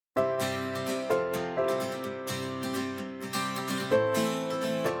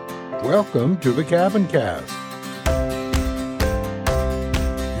Welcome to the Cabin Cast,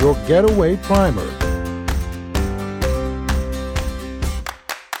 your getaway primer.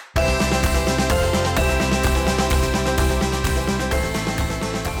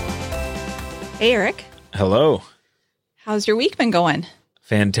 Hey, Eric. Hello. How's your week been going?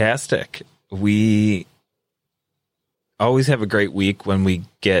 Fantastic. We always have a great week when we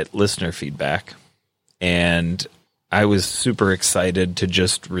get listener feedback. And I was super excited to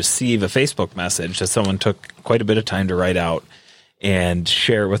just receive a Facebook message that someone took quite a bit of time to write out and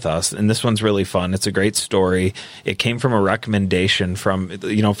share with us. And this one's really fun. It's a great story. It came from a recommendation from,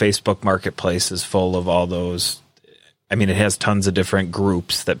 Facebook Marketplace is full of all those. I mean, it has tons of different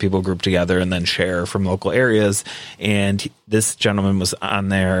groups that people group together and then share from local areas. And this gentleman was on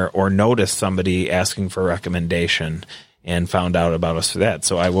there or noticed somebody asking for a recommendation and found out about us for that.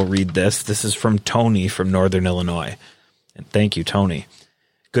 So I will read this. This is from Tony from Northern Illinois. And thank you, Tony.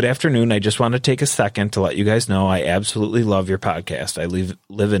 Good afternoon. I just want to take a second to let you guys know I absolutely love your podcast. I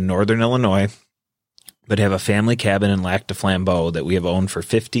live in Northern Illinois, but have a family cabin in Lac du Flambeau that we have owned for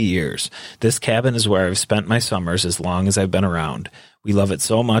 50 years. This cabin is where I've spent my summers as long as I've been around. We love it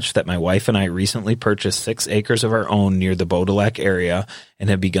so much that my wife and I recently purchased 6 acres of our own near the Beau de Lac area and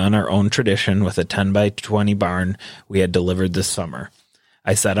have begun our own tradition with a 10 by 20 barn we had delivered this summer.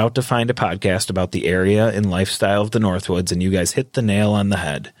 I set out to find a podcast about the area and lifestyle of the Northwoods, and you guys hit the nail on the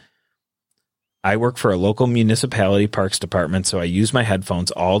head. I work for a local municipality parks department, so I use my headphones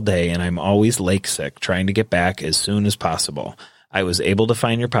all day, and I'm always lake sick, trying to get back as soon as possible. I was able to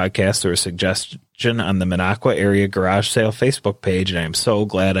find your podcast through a suggestion on the Minocqua Area Garage Sale Facebook page, and I am so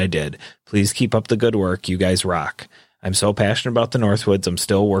glad I did. Please keep up the good work. You guys rock. I'm so passionate about the Northwoods, I'm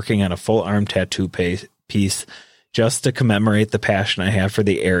still working on a full arm tattoo piece just to commemorate the passion I have for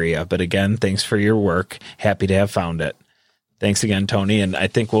the area. But again, thanks for your work. Happy to have found it. Thanks again, Tony. And I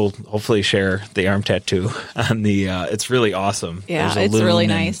think we'll hopefully share the arm tattoo on the, it's really awesome. Yeah, it's really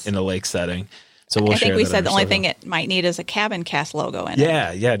nice. In a lake setting. So we'll I share think we that said the only social. thing it might need is a Cabin Cast logo in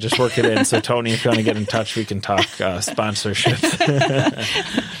it. Yeah, just work it in. So Tony, if you want to get in touch, we can talk sponsorship.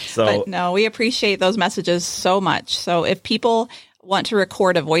 But no, we appreciate those messages so much. So if people want to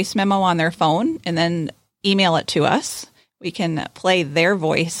record a voice memo on their phone and then email it to us, we can play their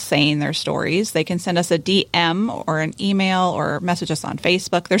voice saying their stories. They can send us a DM or an email or message us on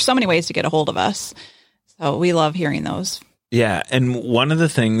Facebook. There's so many ways to get a hold of us. So we love hearing those. Yeah, and one of the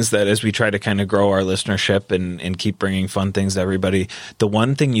things that as we try to kind of grow our listenership and keep bringing fun things to everybody, the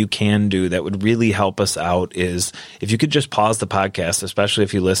one thing you can do that would really help us out is if you could just pause the podcast, especially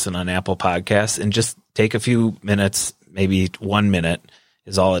if you listen on Apple Podcasts, and just take a few minutes, maybe 1 minute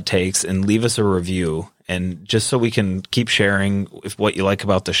is all it takes, and leave us a review. And just so we can keep sharing what you like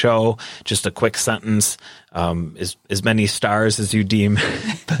about the show, just a quick sentence, as many stars as you deem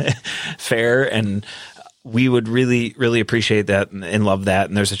fair. And we would really, really appreciate that and love that.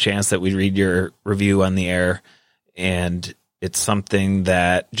 And there's a chance that we read your review on the air. And it's something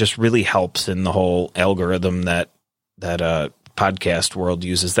that just really helps in the whole algorithm that podcast world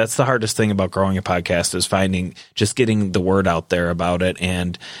uses. That's the hardest thing about growing a podcast is just getting the word out there about it.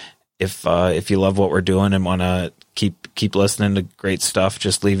 And if you love what we're doing and want to keep listening to great stuff,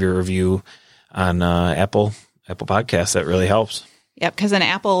 just leave your review on Apple Podcasts. That really helps. Yep, because then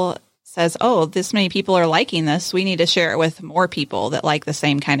Apple says, oh, this many people are liking this. We need to share it with more people that like the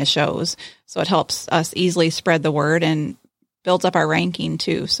same kind of shows. So it helps us easily spread the word and builds up our ranking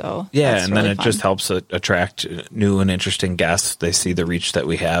too. So yeah, that's and really then it fun. just helps attract new and interesting guests. They see the reach that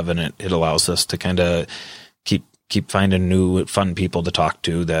we have, and it allows us to kind of keep finding new fun people to talk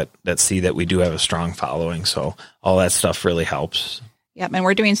to that see that we do have a strong following. So all that stuff really helps. Yep, and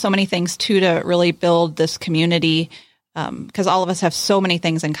we're doing so many things too to really build this community because all of us have so many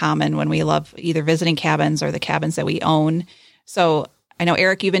things in common when we love either visiting cabins or the cabins that we own. So I know,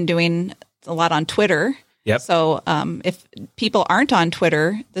 Eric, you've been doing a lot on Twitter. Yep. So if people aren't on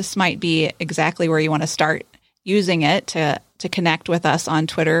Twitter, this might be exactly where you want to start using it to connect with us on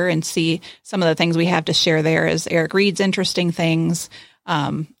Twitter and see some of the things we have to share there as Eric reads interesting things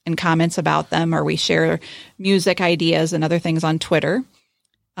and comments about them, or we share music ideas and other things on Twitter.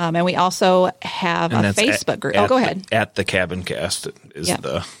 And we also have a Facebook group. Go ahead. At the Cabin Cast is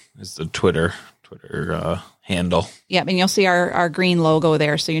the Twitter handle. Yep, and you'll see our green logo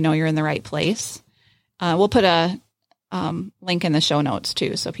there, so you know you're in the right place. We'll put a link in the show notes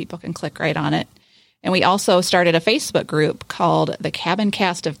too, so people can click right on it. And we also started a Facebook group called the Cabin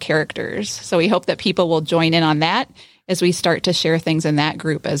Cast of Characters. So we hope that people will join in on that as we start to share things in that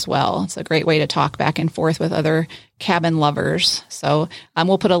group as well. It's a great way to talk back and forth with other cabin lovers. So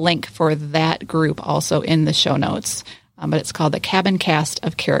we'll put a link for that group also in the show notes. but it's called the Cabin Cast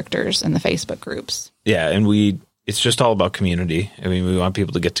of Characters in the Facebook groups. Yeah, and it's just all about community. I mean, we want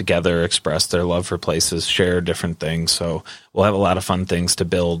people to get together, express their love for places, share different things. So we'll have a lot of fun things to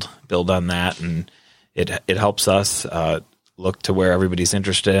build on that, and it helps us look to where everybody's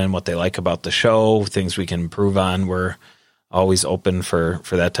interested in, what they like about the show, things we can improve on. We're always open for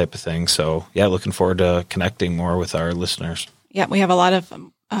that type of thing. So yeah, looking forward to connecting more with our listeners. Yeah, we have a lot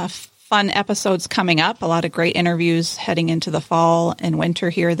of fun episodes coming up, a lot of great interviews heading into the fall and winter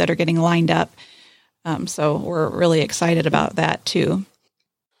here that are getting lined up. So we're really excited about that too.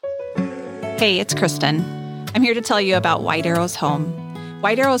 Hey, it's Kristen. I'm here to tell you about White Arrows Home.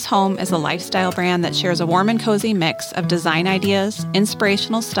 White Arrows Home is a lifestyle brand that shares a warm and cozy mix of design ideas,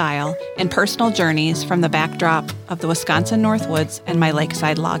 inspirational style, and personal journeys from the backdrop of the Wisconsin Northwoods and my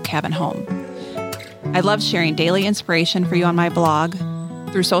lakeside log cabin home. I love sharing daily inspiration for you on my blog,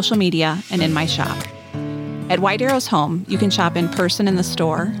 through social media, and in my shop. At White Arrows Home, you can shop in person in the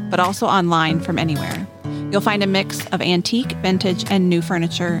store, but also online from anywhere. You'll find a mix of antique, vintage, and new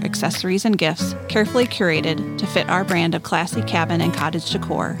furniture, accessories, and gifts carefully curated to fit our brand of classy cabin and cottage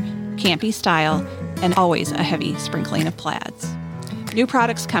decor, campy style, and always a heavy sprinkling of plaids. New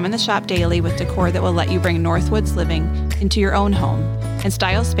products come in the shop daily with decor that will let you bring Northwoods living into your own home and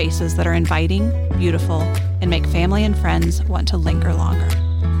style spaces that are inviting, beautiful, and make family and friends want to linger longer.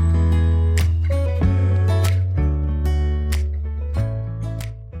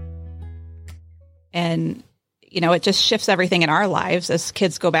 And, it just shifts everything in our lives as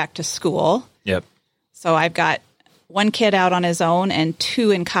kids go back to school. Yep. So I've got one kid out on his own and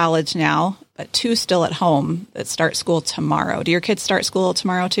 2 in college now, but 2 still at home that start school tomorrow. Do your kids start school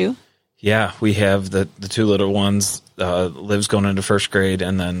tomorrow too? Yeah, we have the 2 little ones. Liv's going into first grade,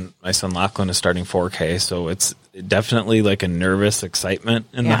 and then my son Lachlan is starting 4K. So it's definitely like a nervous excitement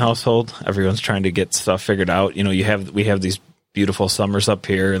in the household. Everyone's trying to get stuff figured out. We have these beautiful summers up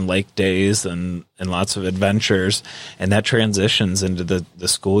here and lake days and lots of adventures, and that transitions into the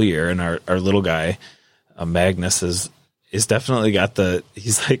school year. And our little guy, Magnus, is definitely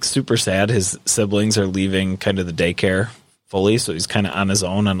he's like super sad. His siblings are leaving kind of the daycare fully, so he's kind of on his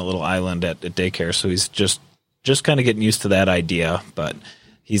own on a little island at daycare. So he's just kind of getting used to that idea, but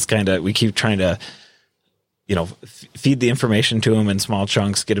we keep trying to feed the information to him in small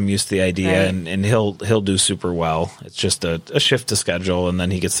chunks, get him used to the idea, right. and he'll do super well. It's just a shift to schedule, and then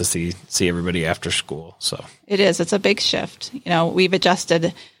he gets to see everybody after school. So it's a big shift. We've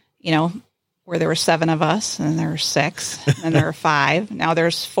adjusted, where there were 7 of us, and there were 6, and there were 5. Now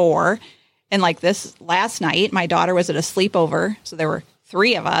there's 4. And like this last night, my daughter was at a sleepover, so there were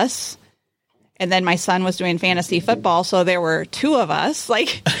 3 of us. And then my son was doing fantasy football, so there were 2 of us.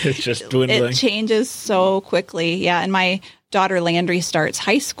 Like, it's just dwindling. It changes so quickly. Yeah, and my daughter Landry starts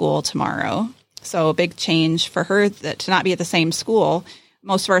high school tomorrow, so a big change for her to not be at the same school.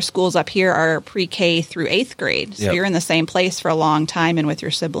 Most of our schools up here are pre-K through 8th grade, so you're in the same place for a long time and with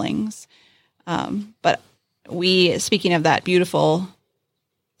your siblings. But speaking of that beautiful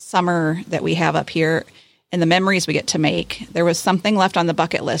summer that we have up here, and the memories we get to make, there was something left on the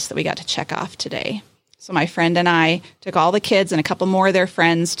bucket list that we got to check off today. So my friend and I took all the kids and a couple more of their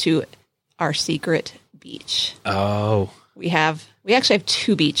friends to our secret beach. Oh. We actually have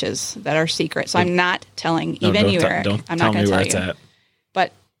 2 beaches that are secret. So I'm not telling even you, Eric. I'm not going to tell you. At.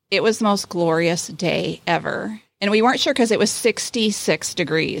 But it was the most glorious day ever. And we weren't sure because it was 66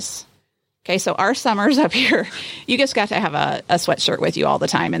 degrees. Okay, so our summers up here, you just got to have a sweatshirt with you all the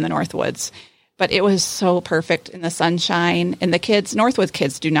time in the Northwoods. But it was so perfect in the sunshine. And the Northwoods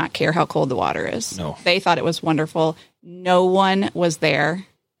kids do not care how cold the water is. No. They thought it was wonderful. No one was there.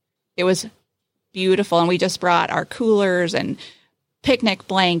 It was beautiful. And we just brought our coolers and picnic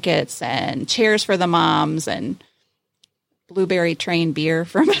blankets and chairs for the moms and blueberry train beer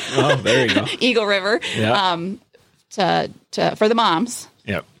from there you go. Eagle River for the moms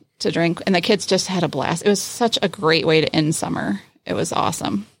to drink. And the kids just had a blast. It was such a great way to end summer. It was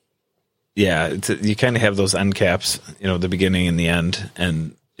awesome. Yeah, you kind of have those end caps, the beginning and the end,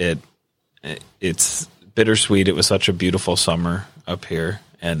 and it's bittersweet. It was such a beautiful summer up here,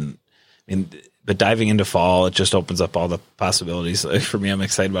 and but diving into fall, it just opens up all the possibilities. For me, I'm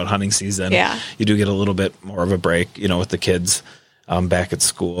excited about hunting season. Yeah, you do get a little bit more of a break, with the kids back at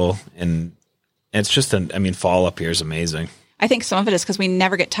school, and it's just fall up here is amazing. I think some of it is because we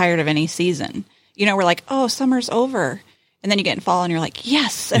never get tired of any season. We're like, oh, summer's over, and then you get in fall, and you're like,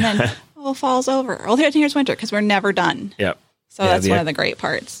 yes, and then. Oh, fall's over. Oh, here's winter because we're never done. Yep. So that's one of the great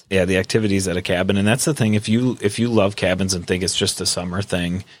parts. Yeah, the activities at a cabin, and that's the thing. If you love cabins and think it's just a summer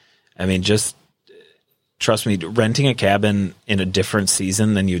thing, just trust me. Renting a cabin in a different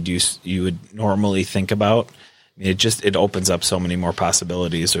season than you would normally think about It opens up so many more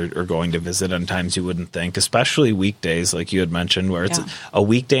possibilities, or going to visit on times you wouldn't think, especially weekdays, like you had mentioned, where it's a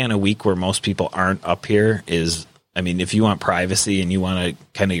weekday and a week where most people aren't up here is, if you want privacy and you want to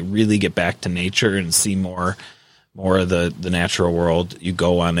kind of really get back to nature and see more of the natural world, you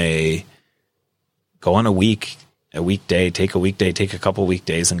go on a weekday, take a couple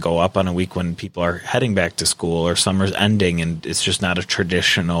weekdays and go up on a week when people are heading back to school or summer's ending, and it's just not a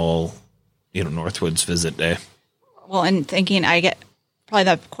traditional, Northwoods visit day. Well, and thinking, probably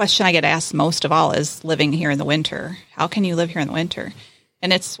the question I get asked most of all is living here in the winter. How can you live here in the winter?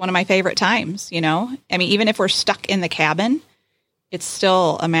 And it's one of my favorite times, even if we're stuck in the cabin, it's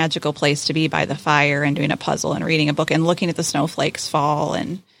still a magical place to be by the fire and doing a puzzle and reading a book and looking at the snowflakes fall.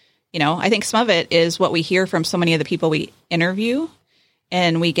 And, I think some of it is what we hear from so many of the people we interview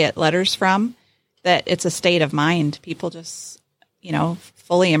and we get letters from, that it's a state of mind. People just,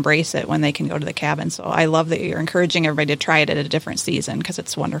 fully embrace it when they can go to the cabin. So I love that you're encouraging everybody to try it at a different season, because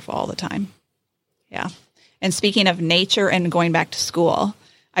it's wonderful all the time. Yeah. And speaking of nature and going back to school,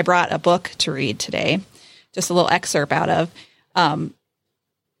 I brought a book to read today, just a little excerpt out of,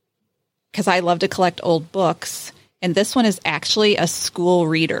 because I love to collect old books. And this one is actually a school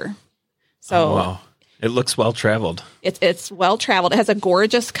reader. So wow. It looks well-traveled. It's well-traveled. It has a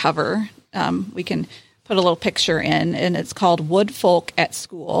gorgeous cover. We can put a little picture in, and it's called Wood Folk at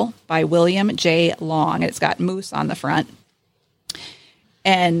School by William J. Long. It's got moose on the front.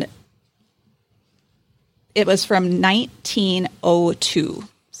 And it was from 1902.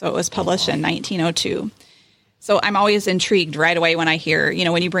 So it was published in 1902. So I'm always intrigued right away when I hear,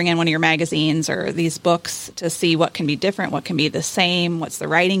 when you bring in one of your magazines or these books, to see what can be different, what can be the same, what's the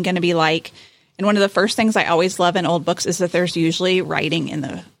writing going to be like. And one of the first things I always love in old books is that there's usually writing in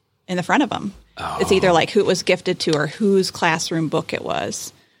the front of them. Oh. It's either like who it was gifted to or whose classroom book it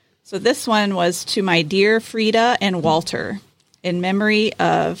was. So this one was to my dear Frida and Walter, in memory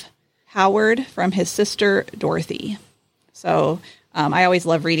of Howard from his sister Dorothy. So I always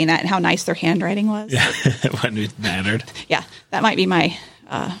love reading that, and how nice their handwriting was. Yeah, when it mattered. Yeah, that might be my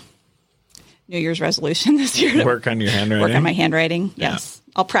New Year's resolution this year. To work on your handwriting? Work on my handwriting, yes.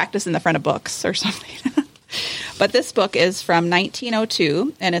 Yeah. I'll practice in the front of books or something. But this book is from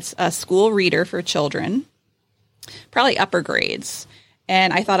 1902, and it's a school reader for children, probably upper grades.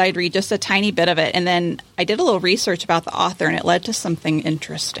 And I thought I'd read just a tiny bit of it. And then I did a little research about the author, and it led to something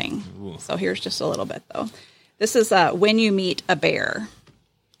interesting. Ooh. So here's just a little bit, though. This is When You Meet a Bear.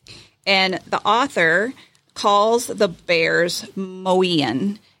 And the author calls the bears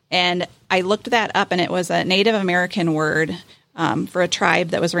Moian. And I looked that up, and it was a Native American word for a tribe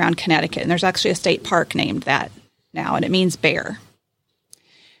that was around Connecticut. And there's actually a state park named that now, and it means bear.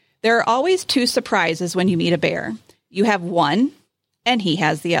 There are always two surprises when you meet a bear. You have one, and he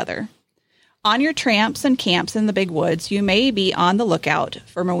has the other. On your tramps and camps in the big woods, you may be on the lookout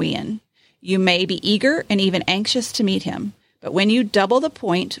for Moian. You may be eager and even anxious to meet him. But when you double the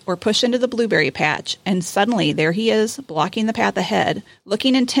point or push into the blueberry patch, and suddenly there he is, blocking the path ahead,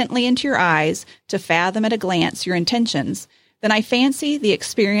 looking intently into your eyes to fathom at a glance your intentions, then I fancy the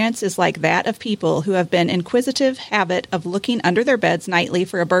experience is like that of people who have been inquisitive habit of looking under their beds nightly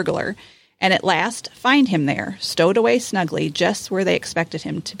for a burglar, and at last find him there, stowed away snugly just where they expected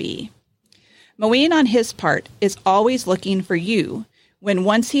him to be. Moian, on his part, is always looking for you, when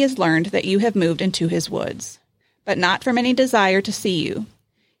once he has learned that you have moved into his woods, but not from any desire to see you.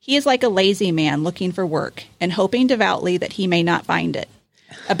 He is like a lazy man looking for work, and hoping devoutly that he may not find it.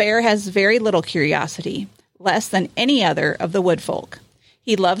 A bear has very little curiosity, less than any other of the wood folk.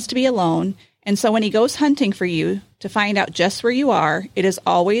 He loves to be alone, and so when he goes hunting for you to find out just where you are, it is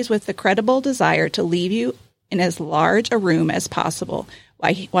always with the credible desire to leave you in as large a room as possible,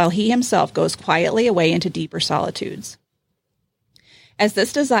 while he himself goes quietly away into deeper solitudes. As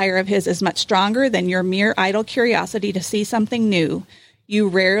this desire of his is much stronger than your mere idle curiosity to see something new, you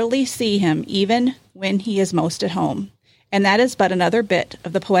rarely see him even when he is most at home. And that is but another bit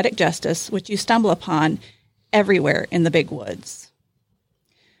of the poetic justice which you stumble upon everywhere in the big woods.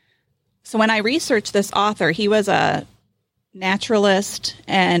 So when I researched this author, he was a naturalist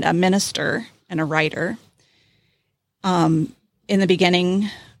and a minister and a writer in the beginning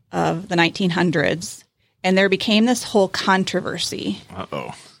of the 1900s. And there became this whole controversy.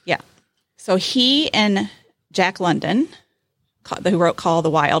 Uh-oh. Yeah. So he and Jack London, who wrote Call of the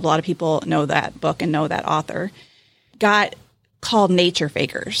Wild, a lot of people know that book and know that author, got called nature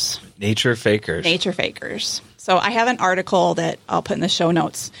fakers. Nature fakers. Nature fakers. So I have an article that I'll put in the show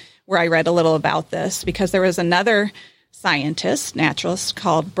notes where I read a little about this, because there was another scientist, naturalist,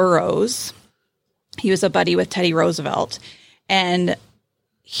 called Burroughs. He was a buddy with Teddy Roosevelt. And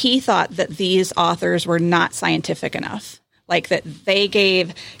he thought that these authors were not scientific enough. Like that they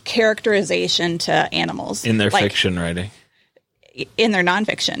gave characterization to animals. In their like, fiction writing. In their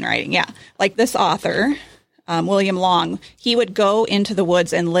nonfiction writing, yeah. Like this author, William Long, he would go into the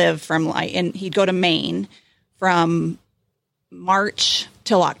woods and live and he'd go to Maine from March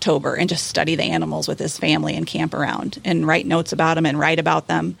till October and just study the animals with his family and camp around and write notes about them and write about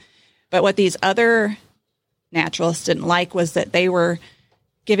them. But what these other naturalists didn't like was that they were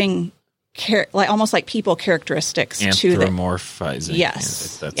giving almost like people characteristics to the anthropomorphizing.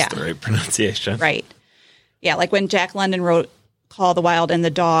 Yes, that's the right pronunciation. Right. Yeah, like when Jack London wrote Call the Wild and the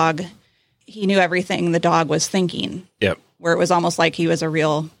Dog, he knew everything the dog was thinking. Yep. Where it was almost like he was a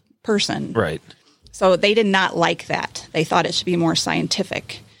real person. Right. So they did not like that. They thought it should be more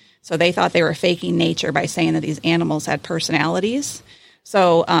scientific. So they thought they were faking nature by saying that these animals had personalities.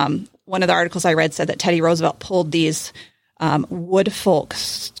 So one of the articles I read said that Teddy Roosevelt pulled these woodfolk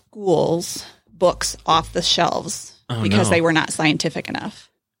schools books off the shelves because they were not scientific enough.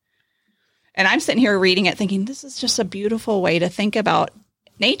 And I'm sitting here reading it thinking, this is just a beautiful way to think about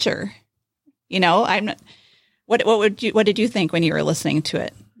nature. You know, what did you think when you were listening to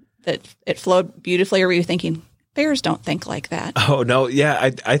it? That it flowed beautifully, or were you thinking, bears don't think like that? Oh, no. Yeah.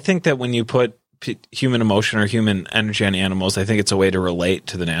 I think that when you put human emotion or human energy on animals, I think it's a way to relate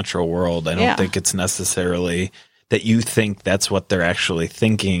to the natural world. I don't think it's necessarily that you think that's what they're actually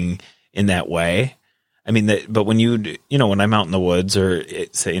thinking in that way. I mean, but when when I'm out in the woods or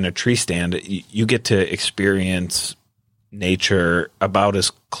say in a tree stand, you get to experience nature about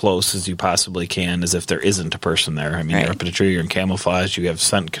as close as you possibly can, as if there isn't a person there. I mean, You're up in a tree, you're in camouflage, you have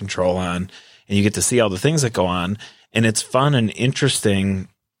scent control on, and you get to see all the things that go on. And it's fun and interesting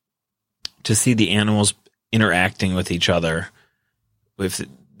to see the animals interacting with each other if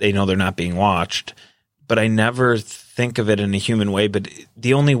they know they're not being watched. But I never think of it in a human way. But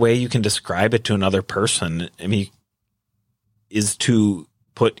the only way you can describe it to another person, I mean, is to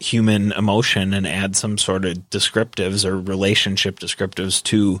put human emotion and add some sort of descriptives or relationship descriptives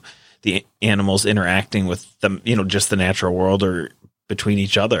to the animals interacting with them, just the natural world or between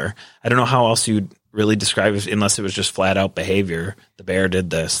each other. I don't know how else you'd really describe it unless it was just flat out behavior. The bear did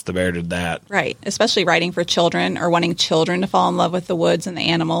this, the bear did that. Right. Especially writing for children or wanting children to fall in love with the woods and the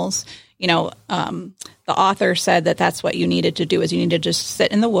animals. The author said that that's what you needed to do, is you need to just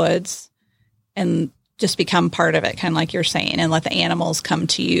sit in the woods and just become part of it, kind of like you're saying, and let the animals come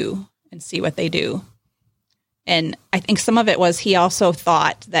to you and see what they do. And I think some of it was he also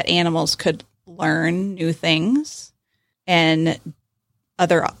thought that animals could learn new things. And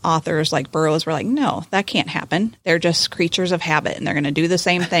other authors like Burroughs were like, no, that can't happen. They're just creatures of habit and they're going to do the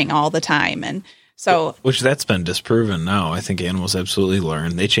same thing all the time. And so, which that's been disproven now. I think animals absolutely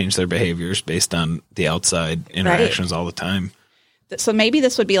learn. They change their behaviors based on the outside interactions all the time. So maybe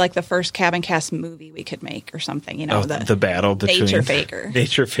this would be like the first Cabin Cast movie we could make or something, the battle between nature fakers.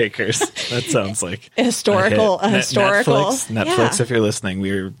 Nature fakers. That sounds like a historical. Netflix, if you're listening,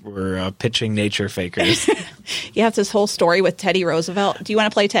 we're pitching nature fakers. You have this whole story with Teddy Roosevelt. Do you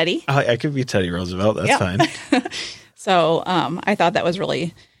want to play Teddy? I could be Teddy Roosevelt. That's fine. So I thought that was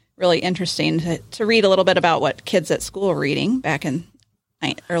really, really interesting to read a little bit about what kids at school were reading back in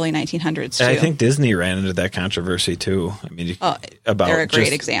early 1900s too. I think Disney ran into that controversy too. I mean, about they're a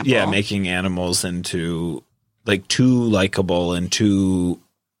great example. Yeah, making animals into like too likable and too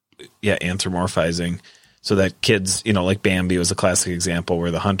anthropomorphizing, so that kids, like Bambi was a classic example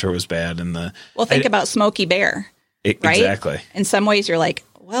where the hunter was bad and think about Smokey Bear, right? Exactly. In some ways, you're like,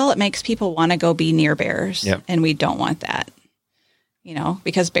 well, it makes people want to go be near bears, and we don't want that,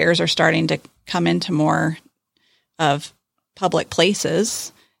 because bears are starting to come into more of public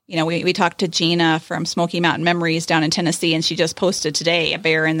places. We talked to Gina from Smoky Mountain Memories down in Tennessee, and she just posted today a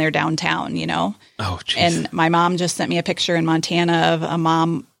bear in their downtown, Oh, geez. And my mom just sent me a picture in Montana of a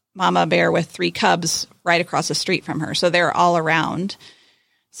mama bear with 3 cubs right across the street from her. So they're all around.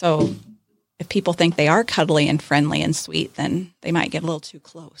 So if people think they are cuddly and friendly and sweet, then they might get a little too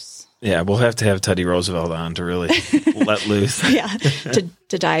close. Yeah, we'll have to have Teddy Roosevelt on to really let loose.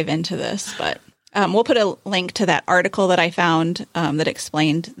 to dive into this, but we'll put a link to that article that I found that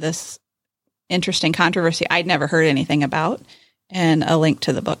explained this interesting controversy I'd never heard anything about, and a link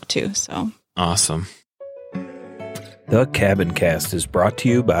to the book too. So awesome. The Cabin Cast is brought to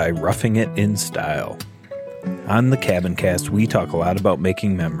you by Roughing It in Style. On the Cabin Cast, we talk a lot about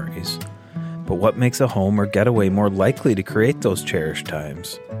making memories. But what makes a home or getaway more likely to create those cherished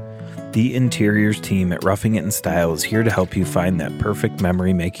times? The interiors team at Roughing It in Style is here to help you find that perfect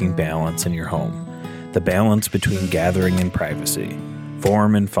memory-making balance in your home. The balance between gathering and privacy,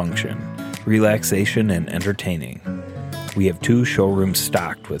 form and function, relaxation and entertaining. We have 2 showrooms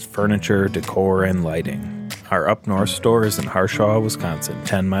stocked with furniture, decor, and lighting. Our up north store is in Harshaw, Wisconsin,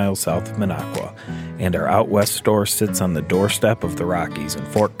 10 miles south of Minocqua, and our out west store sits on the doorstep of the Rockies in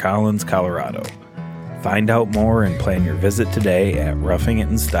Fort Collins, Colorado. Find out more and plan your visit today at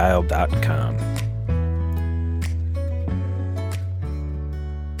roughingitInstyle.com.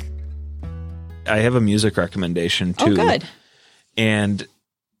 I have a music recommendation too. Oh, good. And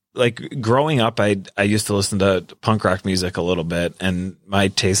like growing up, I used to listen to punk rock music a little bit, and my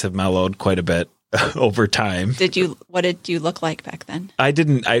tastes have mellowed quite a bit over time. What did you look like back then? I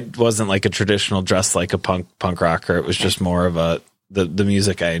wasn't like a traditional dress like a punk rocker. It was just more of the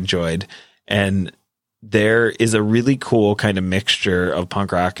music I enjoyed. And there is a really cool kind of mixture of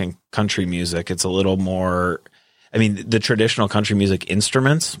punk rock and country music. It's a little more, I mean, the traditional country music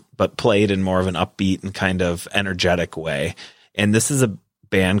instruments, but played in more of an upbeat and kind of energetic way. And this is a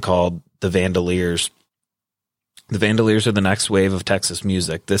band called the Vandaliers. The Vandaliers are the next wave of Texas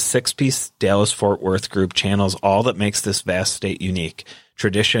music. This 6-piece Dallas-Fort Worth group channels all that makes this vast state unique: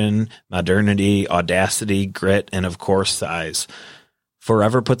 tradition, modernity, audacity, grit, and of course, size.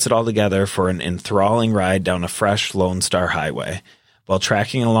 Forever puts it all together for an enthralling ride down a fresh Lone Star highway. While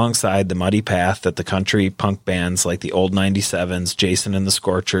tracking alongside the muddy path that the country punk bands like the Old 97s, Jason and the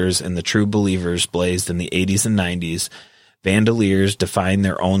Scorchers, and the True Believers blazed in the 80s and 90s, Vandaliers define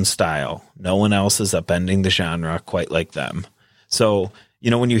their own style. No one else is upending the genre quite like them. So,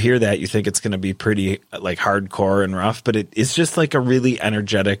 when you hear that, you think it's going to be pretty like hardcore and rough, but it's just like a really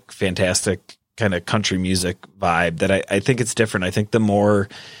energetic, fantastic kind of country music vibe that I think it's different. I think the more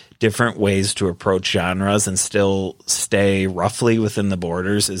different ways to approach genres and still stay roughly within the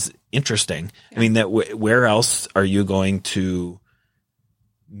borders is interesting. Yeah. I mean, where else are you going to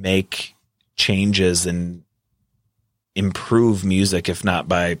make changes and improve music if not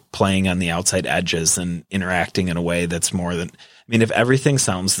by playing on the outside edges and interacting in a way that's more than, I mean, if everything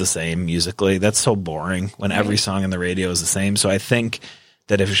sounds the same musically, that's so boring when every song on the radio is the same. So I think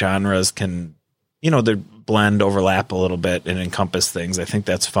that if genres can, they blend, overlap a little bit and encompass things, I think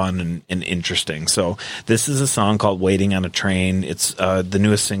that's fun and interesting. So this is a song called Waiting on a Train. It's the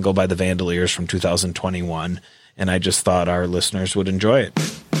newest single by the Vandaliers from 2021. And I just thought our listeners would enjoy it.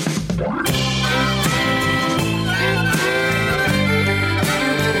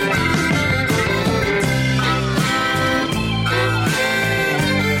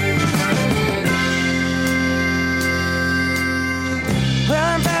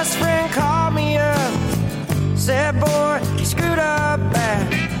 Said, boy, you screwed up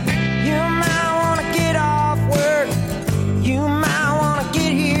bad. You might want to get off work. You might want to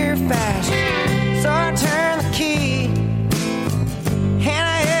get here fast. So I turned the key and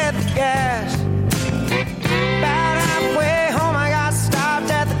I hit the gas. About halfway home, I got stopped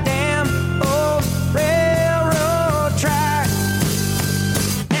at the damn old railroad track.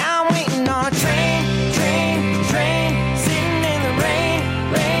 Now I'm waiting on a train, sitting in the rain.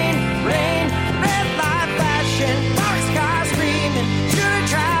 Red light flashing, boxcar screaming. Should've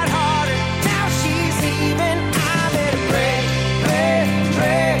tried harder, now she's leaving. I better pray.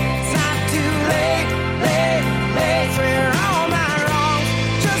 It's not too late. Swear all my wrongs,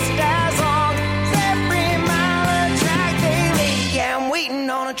 just as long as every mile of track they lay. Yeah, I'm waiting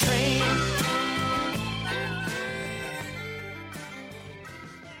on a train.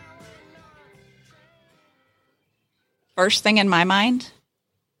 First thing in my mind,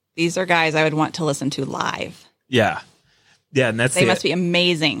 these are guys I would want to listen to live. Yeah. And they must be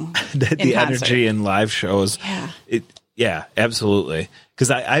amazing. The energy in live shows. Yeah. Absolutely.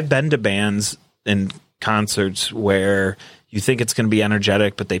 Because I've been to bands and concerts where you think it's going to be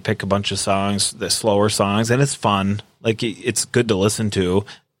energetic, but they pick a bunch of songs, the slower songs, and it's fun. Like, it's good to listen to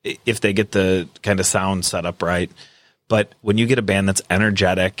if they get the kind of sound set up right. But when you get a band that's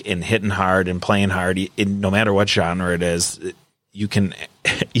energetic and hitting hard and playing hard, no matter what genre it is, you can,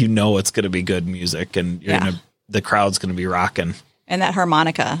 it's going to be good music, and the crowd's going to be rocking. And that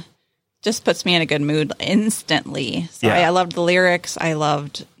harmonica just puts me in a good mood instantly. So I loved the lyrics. I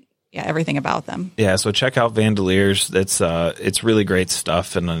loved everything about them. Yeah, so check out Vandaliers. It's really great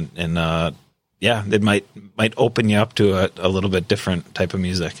stuff, and it might open you up to a little bit different type of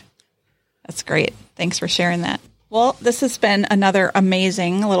music. That's great. Thanks for sharing that. Well, this has been another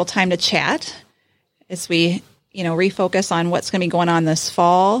amazing little time to chat as we, refocus on what's going to be going on this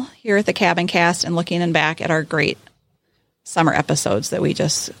fall here at the Cabin Cast and looking back at our great summer episodes that we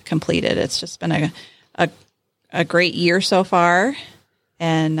just completed. It's just been a great year so far,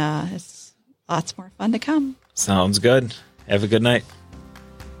 and it's lots more fun to come. Sounds good. Have a good night.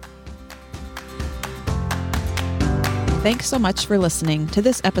 Thanks so much for listening to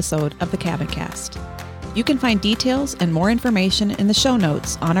this episode of the Cabin Cast. You can find details and more information in the show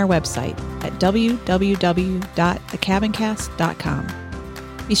notes on our website at www.thecabincast.com.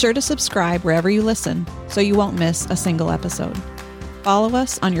 Be sure to subscribe wherever you listen so you won't miss a single episode. Follow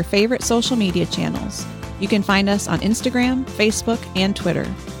us on your favorite social media channels. You can find us on Instagram, Facebook, and Twitter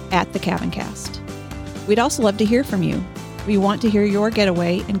at The Cabin Cast. We'd also love to hear from you. We want to hear your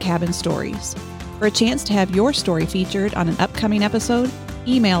getaway and cabin stories. For a chance to have your story featured on an upcoming episode,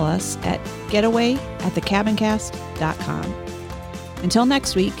 email us at getaway@thecabincast.com. Until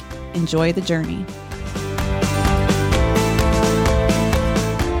next week, enjoy the journey.